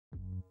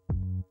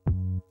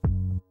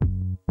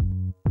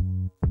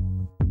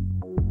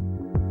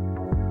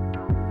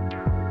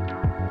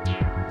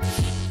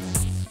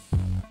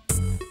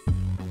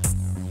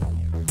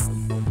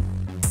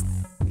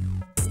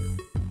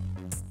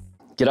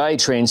G'day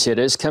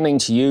trendsetters, coming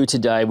to you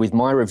today with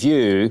my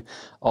review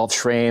of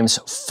SRAM's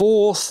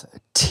fourth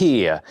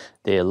tier,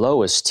 their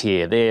lowest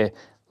tier, their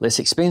less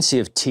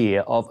expensive tier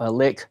of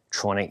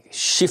electronic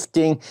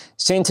shifting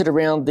centered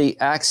around the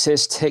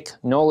AXS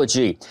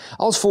technology.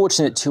 I was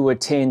fortunate to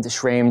attend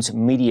SRAM's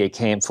media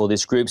camp for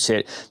this group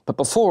set, but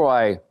before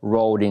I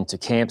rolled into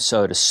camp,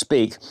 so to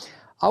speak,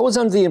 I was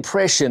under the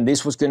impression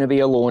this was going to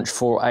be a launch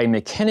for a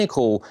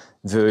mechanical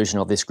version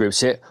of this group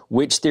set,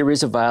 which there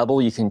is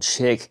available. You can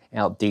check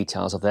out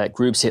details of that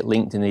group set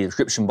linked in the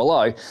description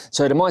below.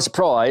 So to my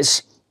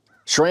surprise,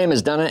 SRAM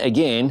has done it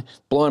again,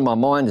 blown my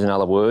mind in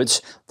other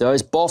words.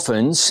 Those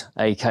boffins,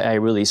 aka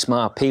really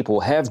smart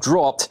people, have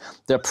dropped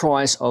the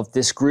price of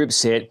this group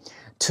set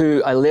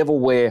to a level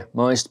where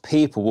most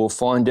people will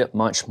find it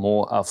much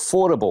more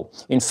affordable.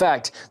 In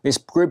fact, this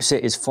group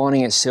set is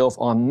finding itself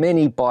on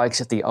many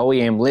bikes at the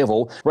OEM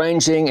level,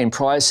 ranging in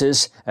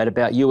prices at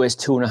about US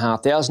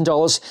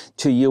 $2,500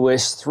 to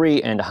US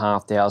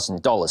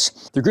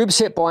 $3,500. The group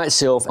set by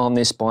itself on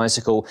this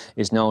bicycle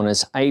is known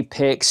as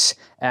Apex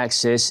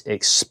AXS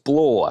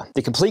Explorer.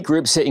 The complete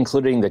group set,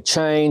 including the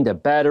chain, the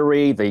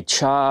battery, the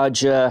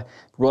charger,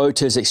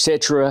 rotors,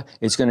 etc.,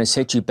 is going to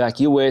set you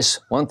back US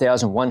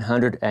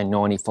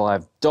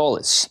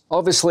 $1,195.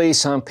 Obviously,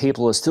 some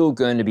people are still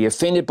going to be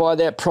offended by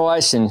that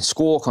price and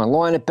squawk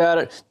online about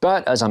it,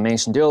 but as I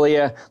mentioned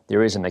earlier,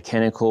 there is a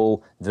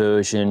mechanical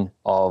version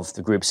of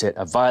the group set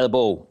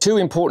available. Two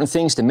important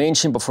things to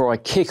mention before I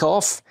kick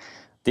off.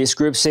 This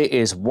group set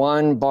is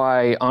one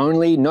by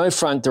only, no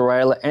front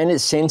derailleur, and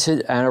it's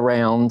centered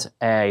around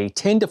a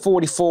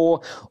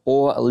 10-44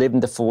 or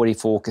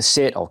 11-44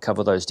 cassette. I'll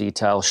cover those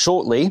details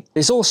shortly.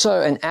 There's also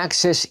an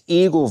AXS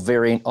Eagle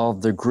variant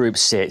of the group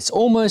set. It's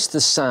almost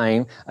the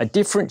same, a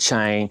different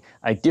chain,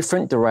 a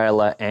different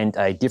derailleur, and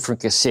a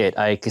different cassette.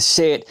 A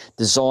cassette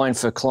designed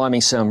for climbing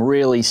some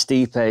really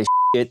steep as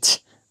shit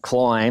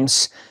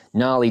climbs,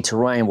 gnarly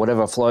terrain,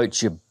 whatever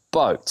floats your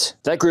boat.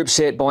 That group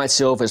set by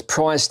itself is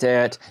priced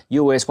at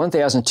US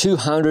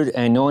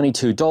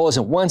 $1,292,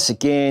 and once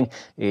again,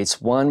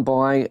 it's one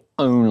by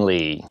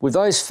only. With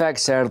those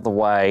facts out of the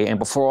way, and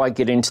before I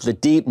get into the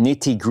deep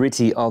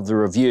nitty-gritty of the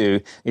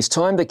review, it's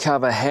time to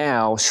cover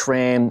how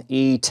SRAM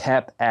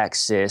eTap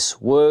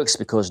access works,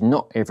 because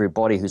not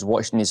everybody who's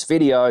watching this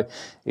video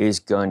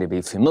is going to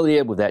be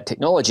familiar with that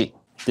technology.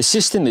 The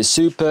system is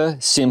super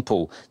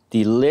simple.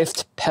 The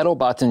left paddle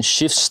button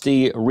shifts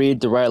the rear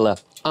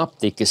derailleur up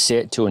the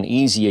cassette to an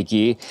easier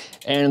gear,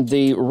 and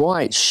the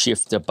right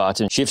shifter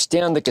button shifts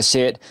down the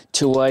cassette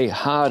to a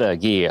harder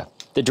gear.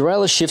 The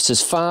derailleur shifts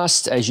as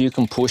fast as you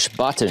can push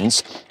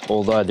buttons,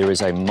 although there is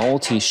a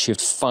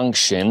multi-shift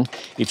function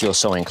if you're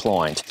so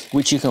inclined,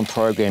 which you can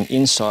program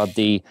inside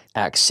the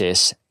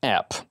AXS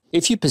app.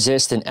 If you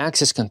possessed an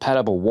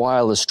AXS-compatible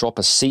wireless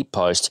dropper seat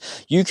post,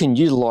 you can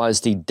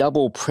utilize the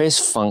double press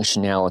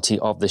functionality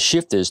of the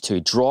shifters to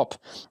drop,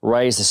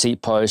 raise the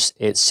seat post,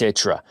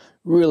 etc.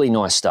 Really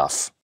nice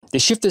stuff. The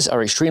shifters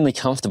are extremely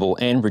comfortable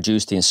and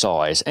reduced in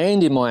size,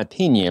 and in my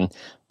opinion,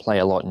 play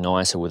a lot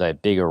nicer with a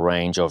bigger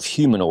range of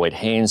humanoid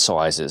hand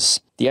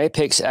sizes. The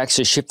Apex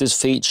AXS shifters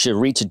feature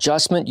reach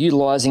adjustment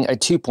utilizing a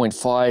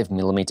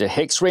 2.5mm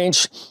hex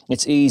wrench.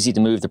 It's easy to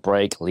move the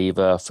brake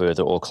lever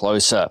further or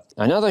closer.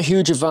 Another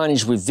huge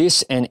advantage with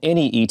this and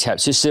any eTap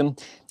system,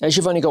 as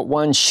you've only got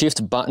one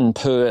shift button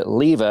per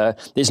lever,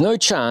 there's no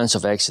chance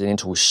of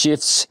accidental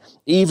shifts,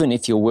 even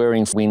if you're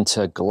wearing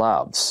winter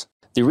gloves.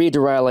 The rear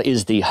derailleur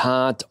is the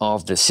heart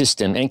of the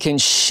system and can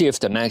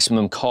shift a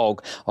maximum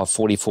cog of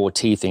 44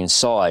 teeth in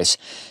size.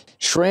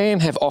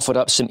 SRAM have offered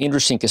up some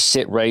interesting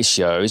cassette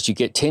ratios. You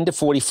get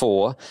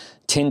 10-44,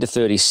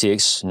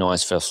 10-36,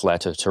 nice for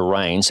flatter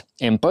terrains,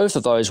 and both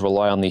of those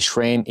rely on the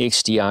SRAM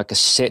XDR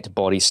cassette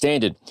body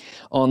standard.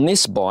 On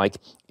this bike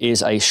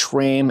is a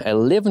SRAM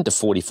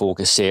 11-44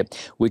 cassette,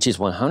 which is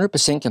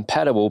 100%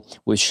 compatible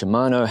with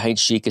Shimano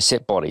HG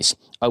cassette bodies.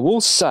 I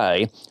will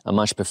say I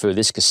much prefer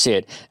this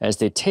cassette, as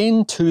their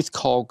 10-tooth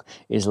cog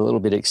is a little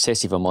bit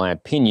excessive in my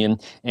opinion,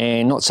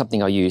 and not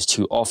something I use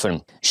too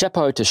often.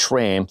 Chapeau to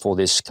SRAM for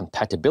this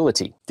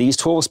compatibility. These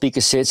 12-speed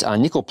cassettes are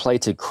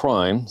nickel-plated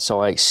chrome,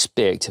 so I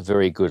expect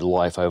very good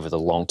life over the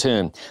long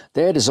term.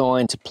 They're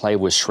designed to play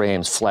with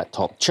SRAM's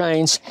flat-top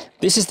chains.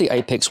 This is the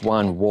Apex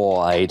 1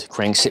 wide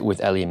crankset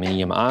with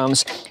aluminium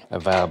arms,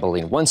 available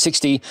in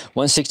 160,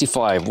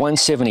 165,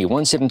 170,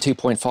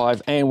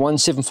 172.5 and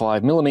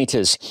 175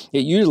 millimeters.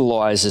 It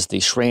utilizes the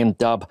SRAM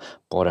dub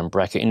bottom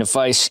bracket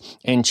interface,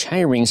 and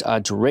chainrings are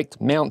direct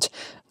mount.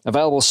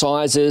 Available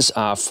sizes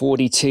are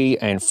 40T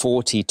and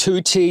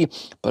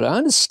 42T, but I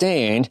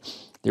understand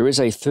there is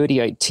a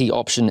 38T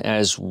option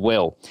as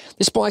well.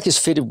 This bike is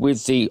fitted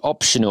with the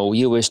optional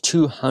US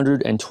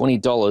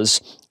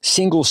 $220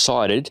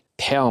 single-sided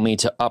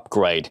Powermeter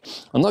upgrade.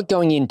 I'm not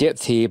going in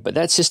depth here, but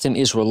that system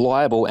is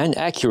reliable and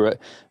accurate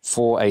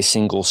for a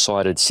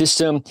single-sided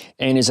system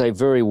and is a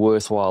very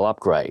worthwhile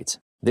upgrade.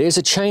 There's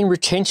a chain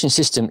retention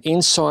system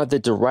inside the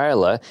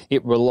derailleur.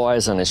 It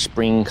relies on a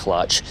spring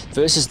clutch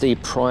versus the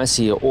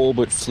pricier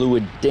orbit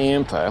fluid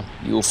damper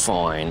you'll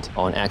find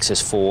on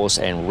AXS 4s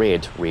and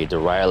red rear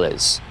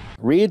derailleurs.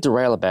 rear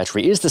derailleur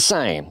battery is the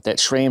same that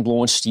SRAM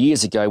launched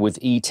years ago with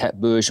eTap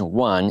version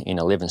 1 in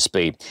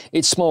 11-speed.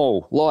 It's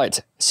small,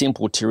 light,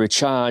 simple to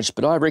recharge,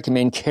 but I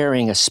recommend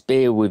carrying a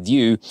spare with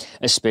you,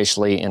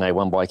 especially in a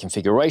one-by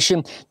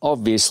configuration.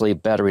 Obviously,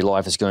 battery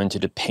life is going to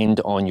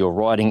depend on your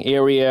riding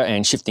area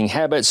and shifting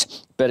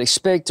habits, but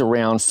expect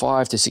around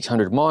 500 to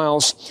 600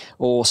 miles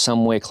or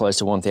somewhere close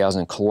to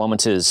 1,000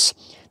 kilometers.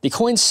 The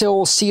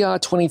CoinCell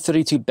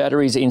CR2032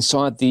 batteries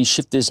inside these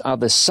shifters are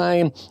the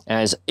same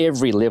as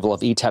every level of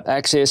eTap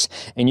access,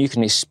 and you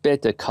can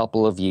expect a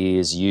couple of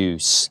years'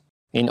 use.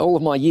 In all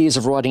of my years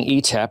of riding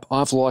eTap,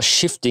 I've lost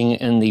shifting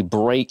in the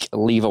brake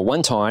lever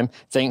one time.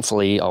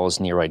 Thankfully, I was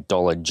near a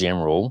Dollar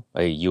General,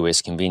 a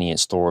US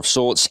convenience store of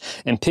sorts,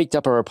 and picked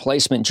up a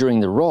replacement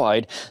during the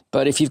ride,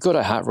 but if you've got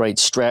a heart rate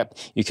strap,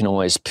 you can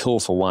always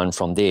pilfer one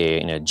from there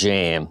in a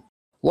jam.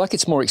 Like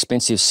its more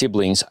expensive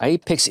siblings,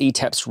 Apex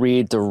eTap's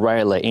rear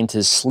derailleur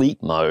enters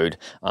sleep mode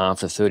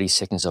after 30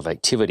 seconds of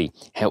activity.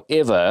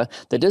 However,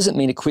 that doesn't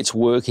mean it quits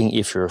working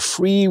if you're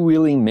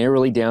freewheeling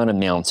merrily down a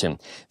mountain.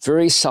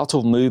 Very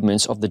subtle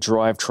movements of the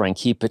drivetrain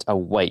keep it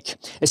awake.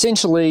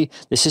 Essentially,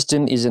 the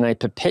system is in a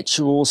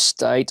perpetual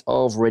state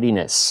of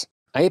readiness.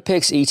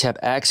 Apex eTap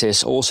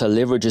Access also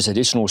leverages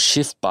additional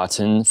shift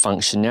button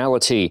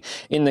functionality.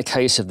 In the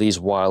case of these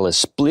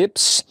wireless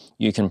blips,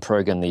 you can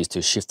program these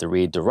to shift the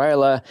rear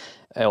derailleur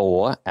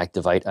or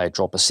activate a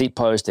dropper seat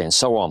post and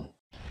so on.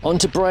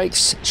 Onto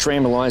brakes,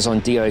 SRAM relies on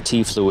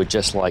DOT fluid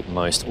just like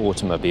most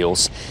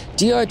automobiles.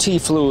 DOT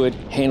fluid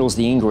handles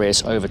the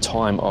ingress over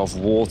time of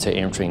water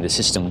entering the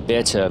system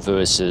better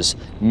versus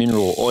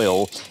mineral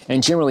oil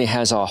and generally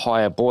has a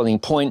higher boiling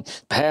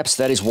point. Perhaps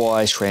that is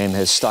why SRAM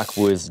has stuck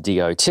with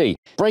DOT.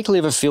 Brake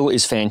lever fill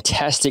is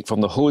fantastic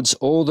from the hoods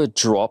or the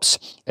drops,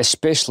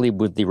 especially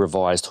with the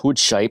revised hood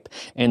shape,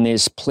 and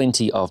there's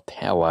plenty of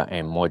power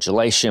and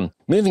modulation.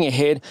 Moving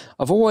ahead,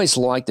 I've always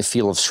liked the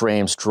feel of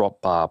SRAM's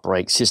drop bar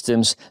brake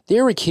systems.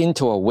 They're akin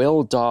to a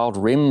well-dialed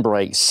rim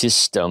brake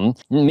system,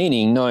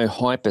 meaning no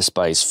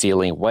hyperspace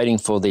feeling waiting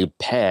for the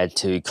pad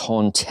to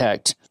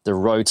contact the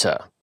rotor.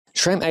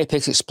 SRAM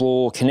Apex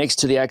Explorer connects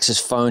to the AXS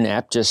Phone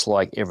App just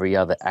like every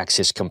other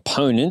AXS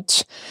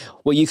component,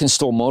 where you can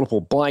store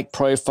multiple bike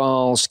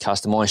profiles,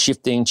 customize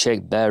shifting,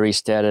 check battery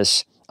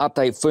status,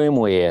 update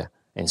firmware,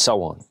 and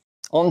so on.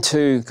 On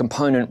to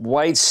component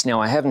weights.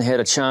 Now, I haven't had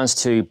a chance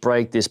to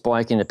break this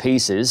bike into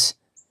pieces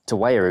to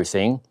weigh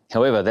everything.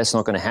 However, that's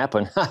not going to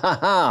happen.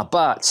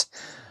 But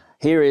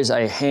here is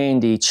a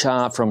handy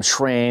chart from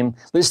SRAM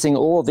listing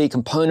all of the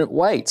component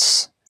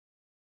weights.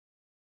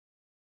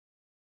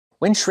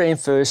 When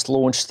SRAM first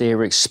launched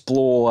their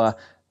Explorer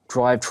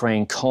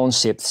drivetrain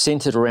concept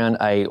centered around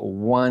a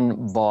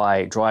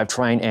 1x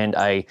drivetrain and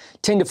a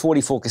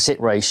 10:44 cassette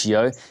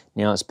ratio.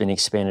 Now it's been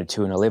expanded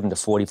to an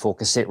 11:44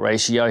 cassette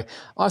ratio.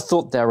 I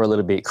thought they were a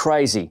little bit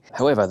crazy.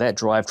 However, that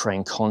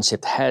drivetrain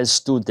concept has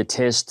stood the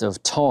test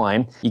of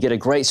time. You get a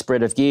great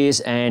spread of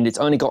gears and it's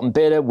only gotten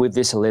better with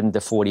this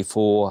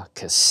 11:44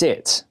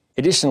 cassette.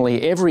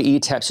 Additionally, every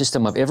eTap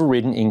system I've ever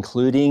ridden,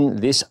 including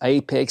this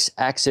Apex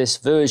AXS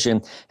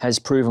version, has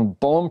proven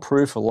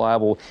bomb-proof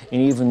reliable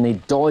in even the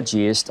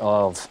dodgiest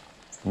of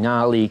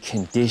gnarly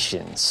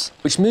conditions.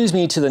 Which moves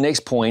me to the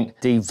next point.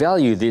 The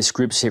value this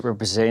Groupset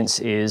represents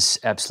is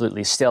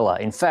absolutely stellar.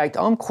 In fact,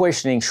 I'm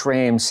questioning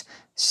SRAM's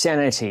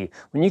sanity.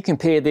 When you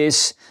compare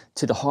this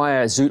to the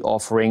higher Zoot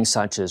offerings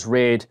such as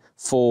Red,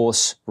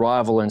 Force,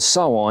 Rival and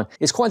so on,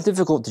 it's quite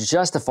difficult to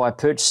justify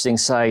purchasing,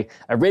 say,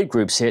 a Red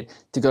Groupset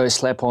to go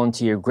slap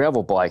onto your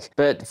gravel bike.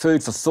 But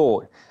food for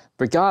thought.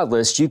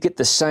 Regardless, you get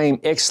the same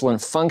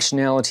excellent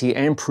functionality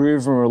and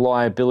proven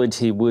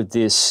reliability with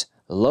this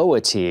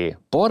lower tier,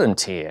 bottom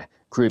tier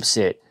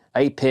Groupset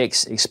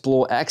Apex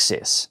Explore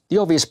Access. The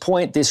obvious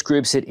point, this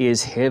Groupset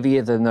is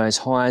heavier than those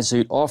higher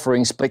Zoot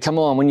offerings, but come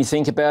on, when you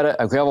think about it,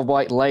 a gravel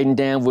bike laden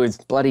down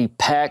with bloody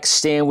packs,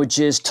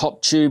 sandwiches,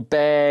 top tube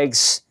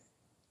bags,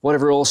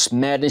 whatever else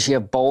madness you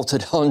have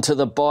bolted onto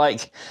the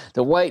bike,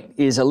 the weight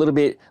is a little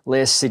bit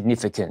less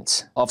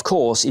significant. Of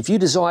course, if you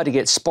desire to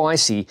get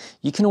spicy,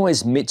 you can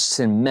always mix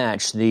and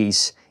match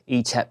these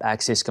eTap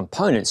AXS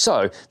components.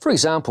 So, for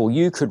example,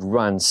 you could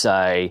run,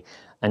 say,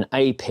 an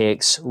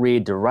Apex rear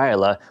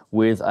derailleur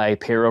with a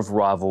pair of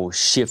Rival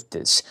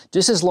shifters,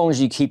 just as long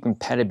as you keep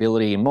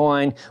compatibility in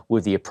mind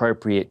with the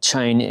appropriate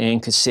chain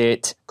and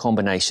cassette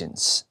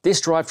combinations.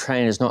 This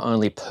drivetrain is not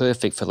only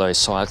perfect for those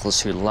cyclists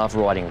who love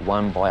riding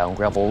 1x on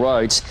gravel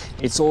roads,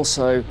 it's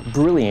also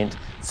brilliant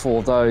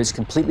for those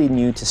completely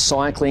new to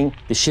cycling.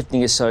 The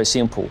shifting is so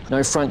simple.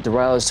 No front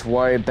derailleurs to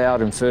worry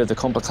about and further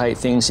complicate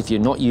things if you're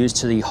not used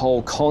to the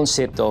whole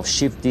concept of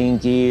shifting,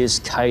 gears,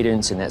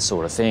 cadence and that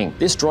sort of thing.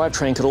 This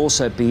drivetrain could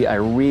also be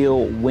a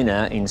real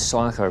winner in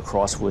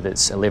cyclocross with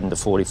its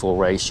 11:44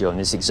 ratio in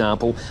this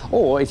example,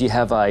 or if you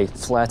have a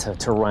flatter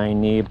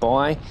terrain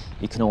nearby,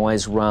 you can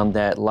always run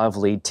that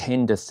lovely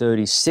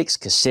 10:36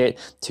 cassette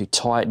to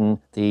tighten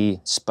the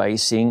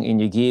spacing in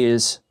your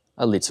gears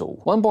a little.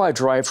 One-by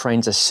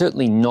drivetrains are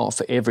certainly not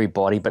for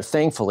everybody, but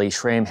thankfully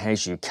SRAM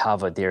has you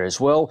covered there as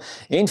well.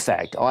 In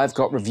fact, I've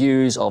got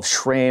reviews of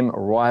SRAM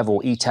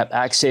rival eTap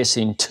Access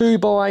in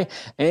 2x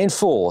and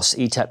Force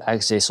eTap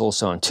Access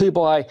also in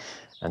 2x,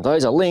 and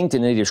those are linked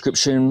in the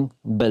description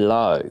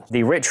below.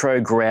 The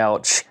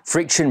Retrogrouche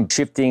friction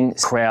shifting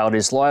crowd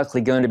is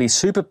likely going to be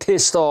super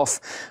pissed off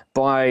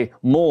by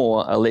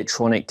more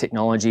electronic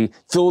technology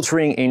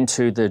filtering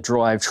into the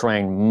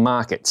drivetrain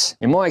market.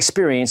 In my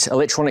experience,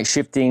 electronic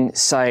shifting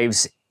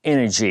saves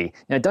energy.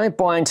 Now, don't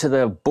buy into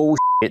the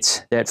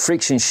bullshit that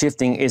friction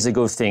shifting is a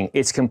good thing.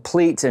 It's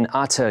complete and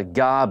utter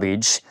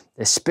garbage,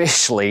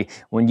 especially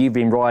when you've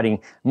been riding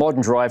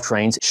modern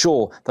drivetrains.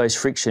 Sure, those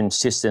friction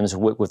systems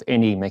work with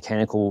any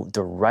mechanical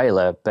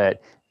derailleur,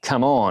 but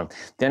come on.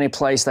 The only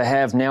place they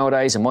have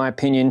nowadays, in my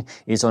opinion,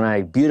 is on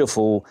a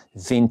beautiful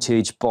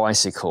vintage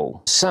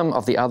bicycle. Some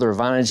of the other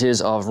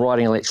advantages of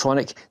riding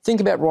electronic, think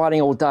about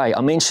riding all day.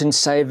 I mentioned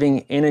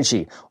saving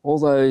energy. All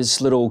those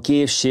little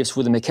gear shifts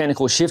with a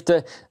mechanical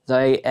shifter,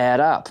 they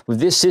add up. With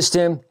this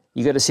system,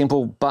 you got a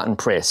simple button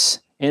press.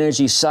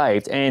 Energy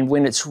saved, and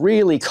when it's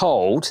really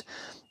cold,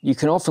 you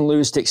can often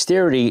lose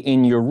dexterity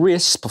in your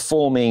wrists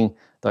performing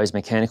those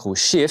mechanical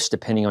shifts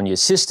depending on your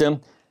system.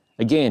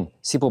 Again,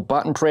 simple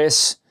button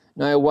press,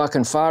 no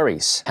wakan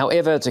faris.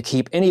 However, to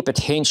keep any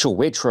potential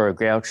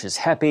Retrogrouches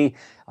happy,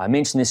 I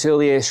mentioned this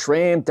earlier,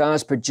 SRAM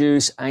does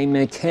produce a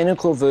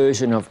mechanical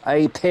version of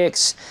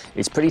Apex.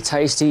 It's pretty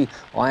tasty.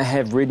 I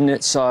have ridden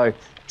it, so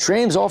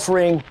SRAM's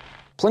offering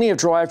plenty of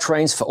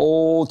drivetrains for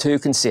all to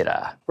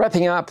consider.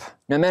 Wrapping up,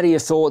 no matter your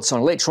thoughts on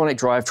electronic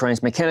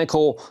drivetrains,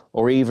 mechanical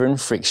or even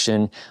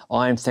friction,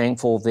 I'm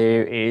thankful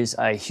there is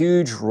a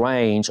huge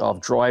range of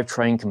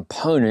drivetrain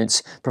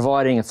components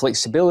providing a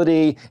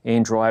flexibility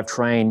in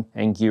drivetrain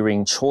and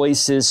gearing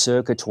choices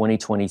circa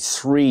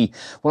 2023.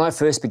 When I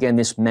first began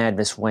this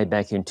madness way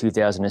back in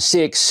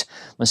 2006,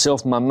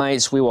 myself and my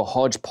mates, we were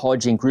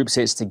hodgepodging group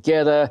sets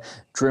together,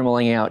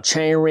 dremeling out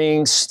chain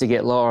rings to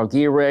get lower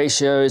gear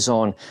ratios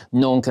on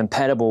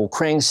non-compatible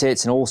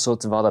cranksets and all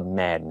sorts of other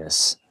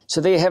madness. So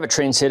there you have it,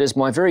 trendsetters,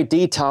 my very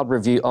detailed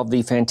review of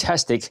the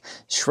fantastic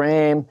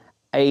SRAM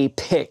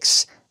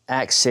Apex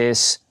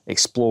AXS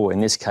Explorer, in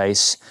this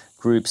case,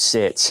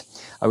 Groupset.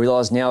 I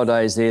realise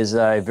nowadays there's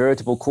a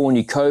veritable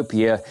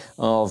cornucopia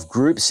of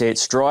group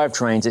sets,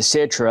 drivetrains,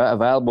 etc.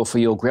 available for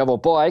your gravel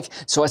bike,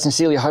 so I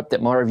sincerely hope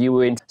that my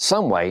review in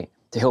some way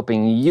to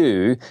helping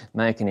you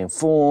make an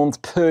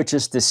informed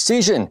purchase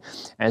decision.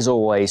 As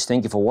always,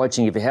 thank you for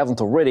watching. If you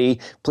haven't already,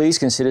 please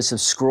consider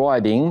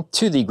subscribing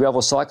to the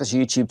Gravel Cyclist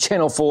YouTube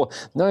channel for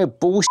no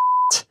bullshit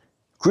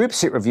group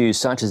set reviews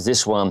such as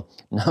this one,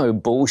 no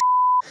bullshit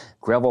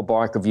gravel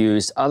bike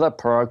reviews, other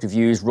product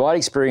reviews, ride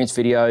experience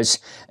videos,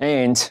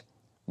 and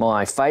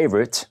my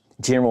favorite,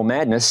 general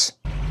madness.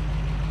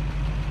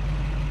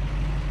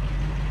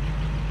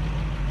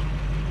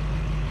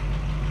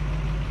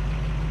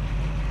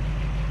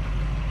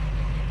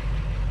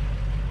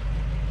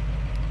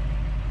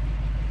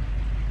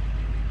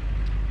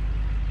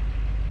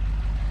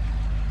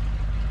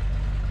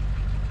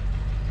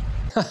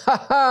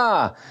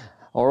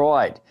 All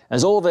right,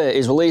 as all of it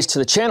is released to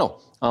the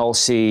channel, I'll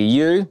see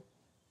you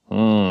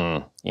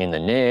in the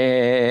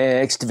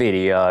next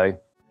video.